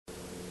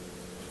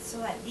ส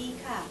วัสดี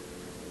ค่ะ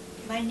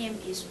My name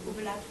is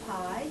Ubalat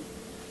Pai.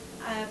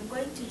 I am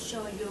going to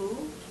show you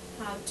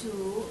how to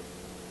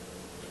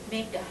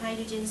make the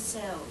hydrogen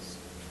cells.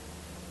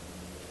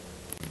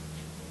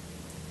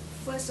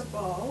 First of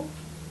all,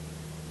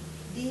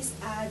 these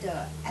are the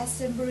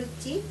assembly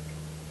kit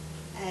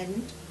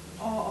and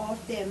all of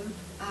them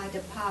are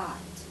the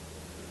parts.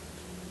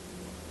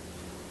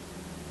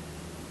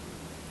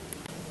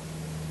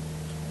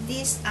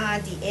 These are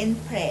the end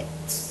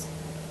plates.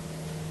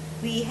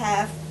 We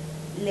have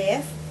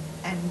left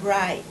and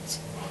right.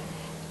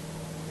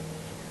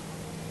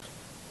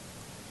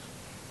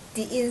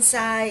 The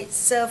inside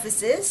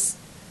surfaces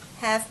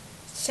have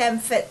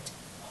chamfered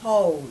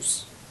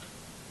holes.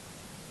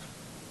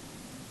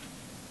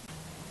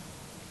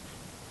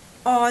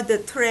 All the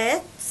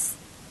threads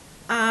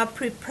are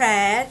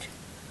prepared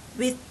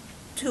with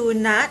 2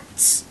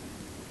 nuts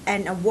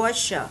and a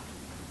washer.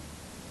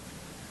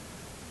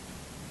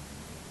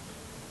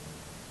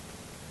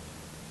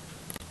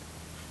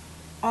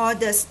 All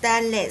the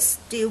stainless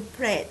steel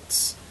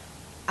plates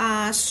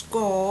are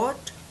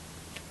scored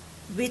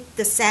with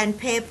the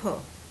sandpaper.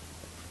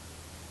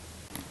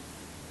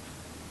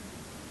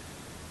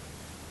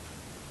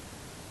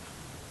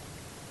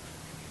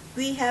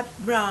 We have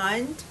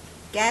bronze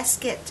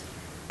gasket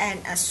and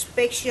a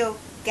special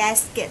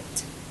gasket.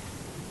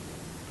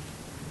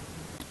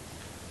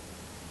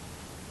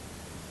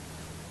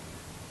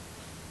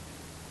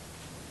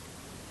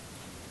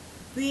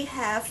 We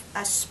have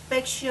a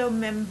special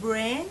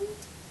membrane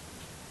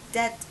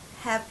that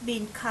have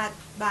been cut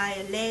by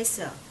a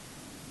laser.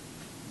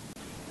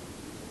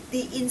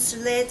 The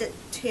insulated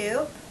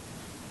tube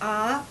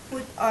are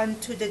put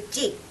onto the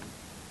jig.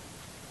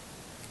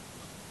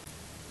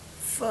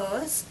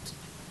 First,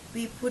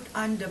 we put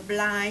on the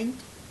blind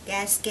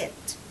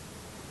gasket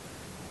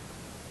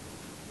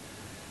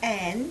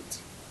and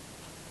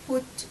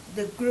put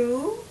the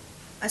glue,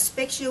 a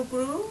special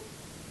glue,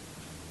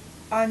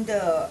 on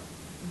the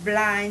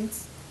blind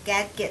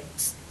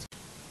gasket,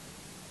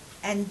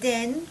 and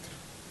then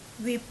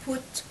we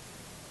put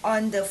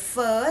on the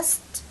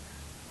first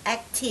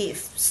active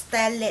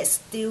stainless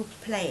steel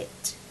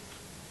plate.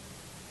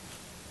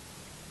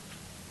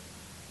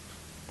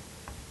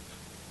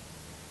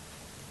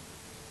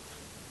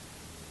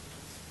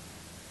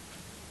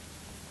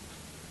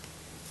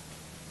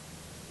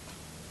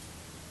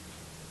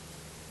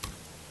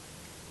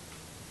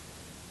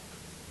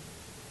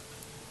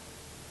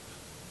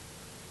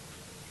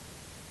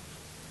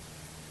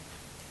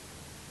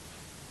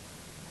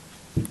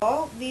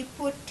 We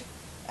put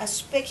a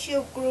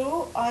special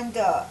glue on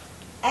the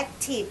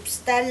active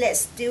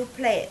stainless steel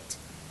plate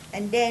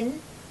and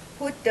then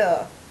put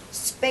the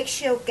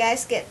special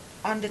gasket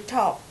on the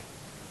top.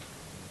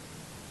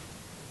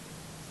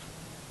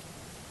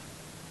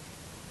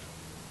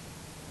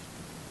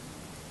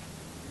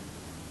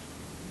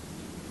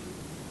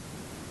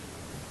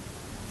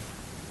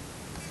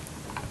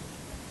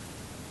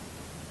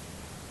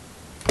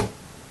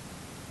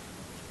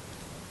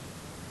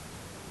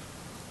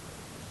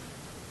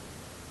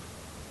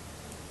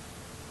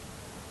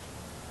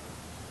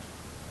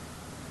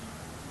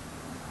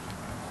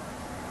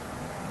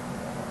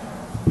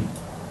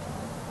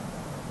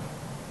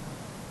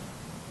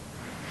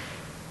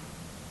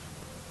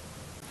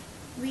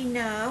 We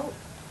now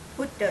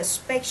put the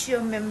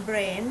special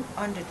membrane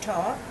on the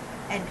top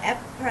and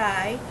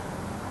apply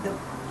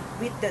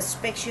with the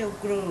special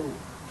glue.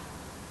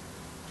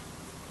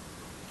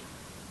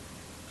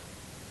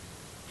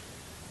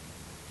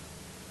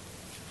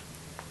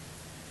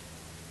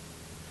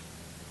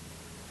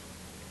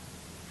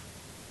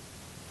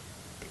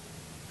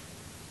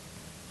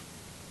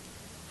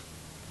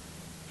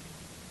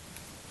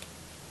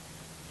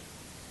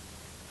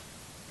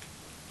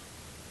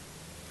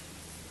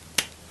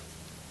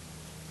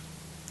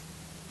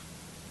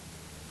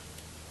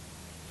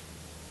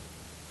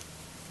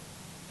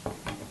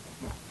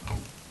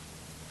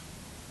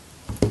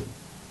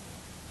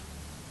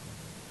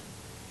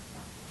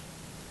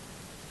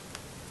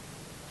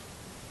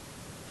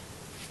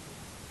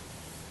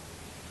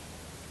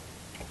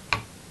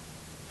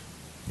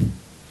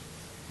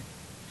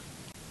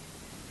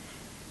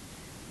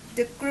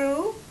 The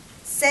glue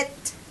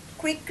set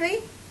quickly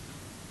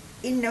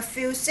in a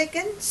few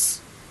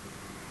seconds,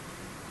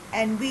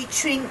 and we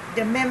shrink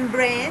the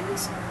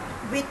membranes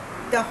with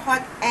the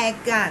hot air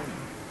gun.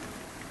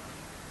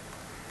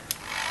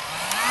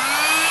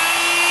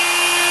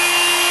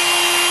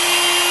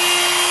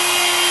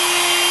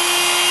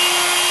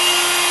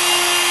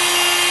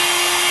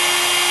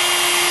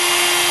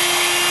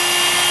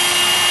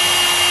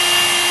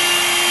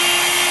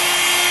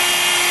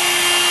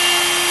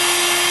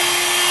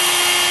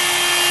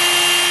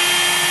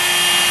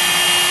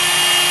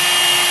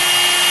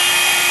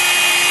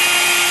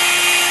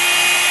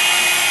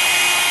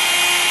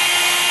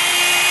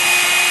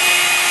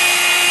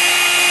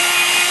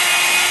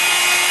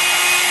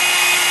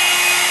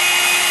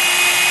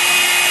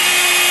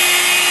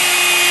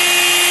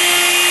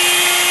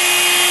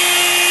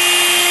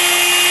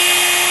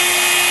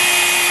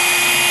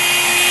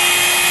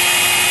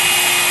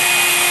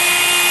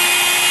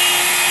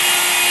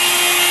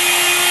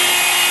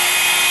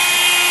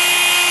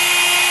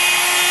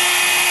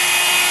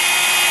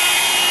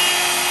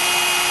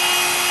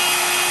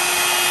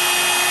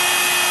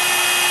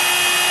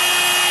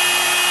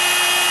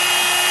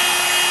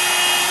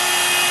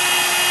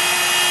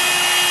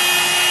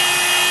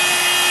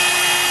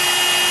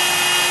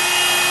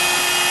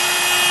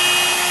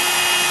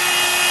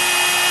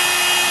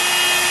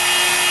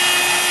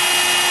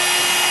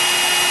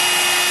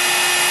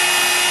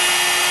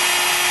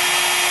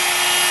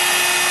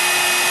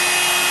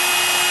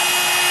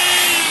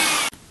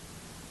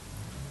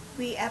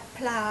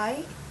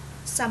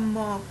 some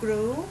more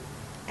glue,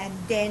 and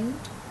then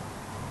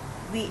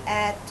we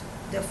add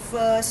the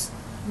first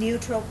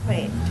neutral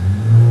plate.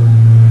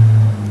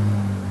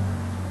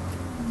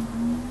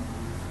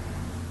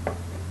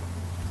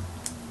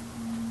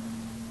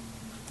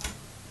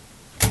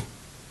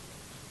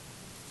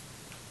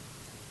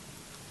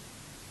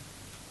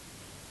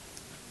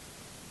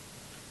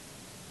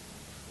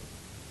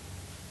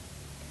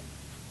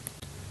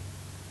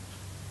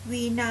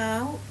 We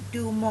now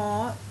do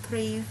more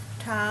 3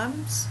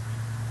 times,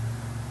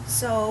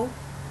 so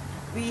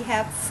we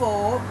have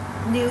 4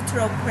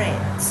 neutral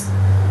plates.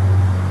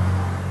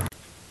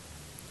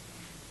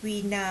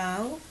 We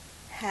now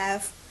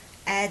have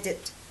added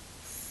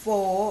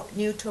 4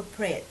 neutral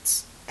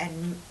plates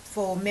and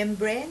 4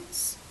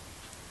 membranes.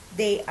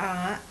 They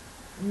are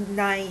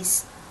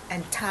nice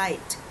and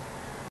tight.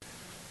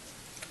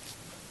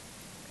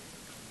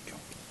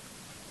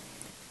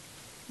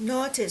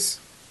 Notice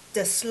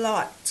the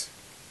slot.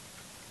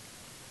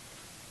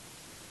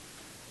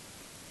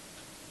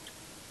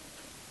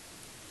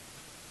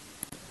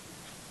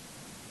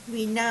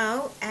 We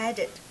now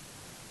added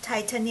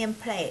titanium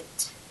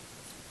plate.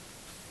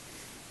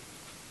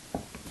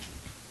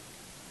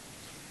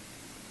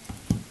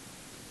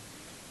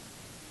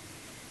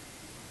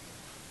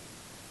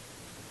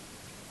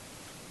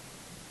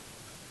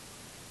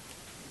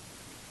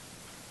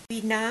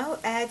 We now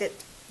added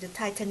the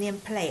titanium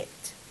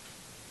plate.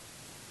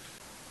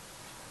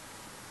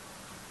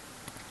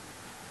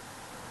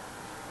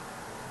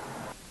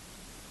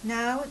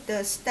 Now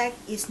the stack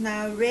is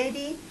now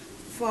ready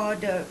for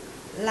the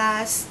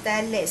last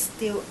stainless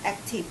steel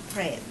active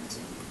plate.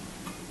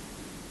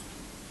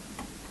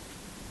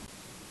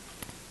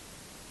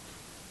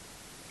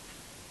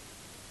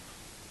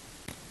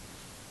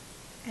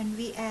 And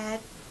we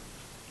add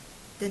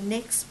the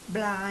next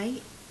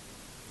blind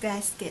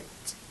gasket.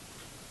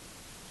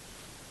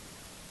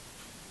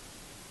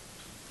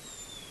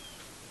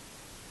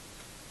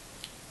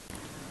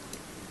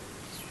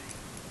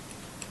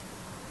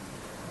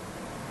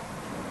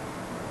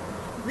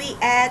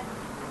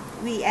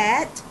 We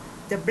add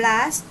the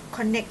brass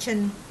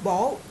connection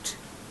bolt.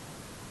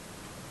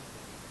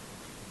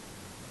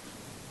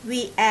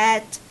 We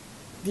add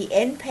the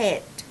end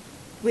plate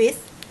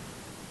with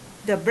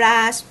the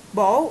brass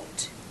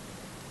bolt,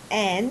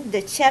 and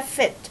the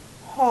chamfered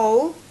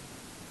hole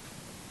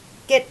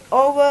get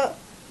over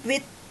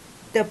with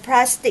the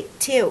plastic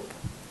tube.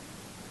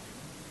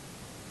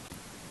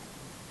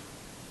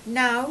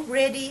 Now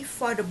ready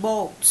for the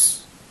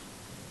bolts.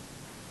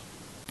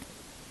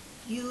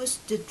 Use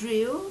the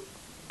drill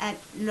at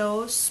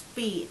low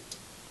speed,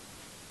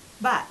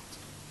 but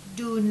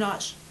do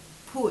not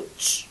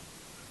push.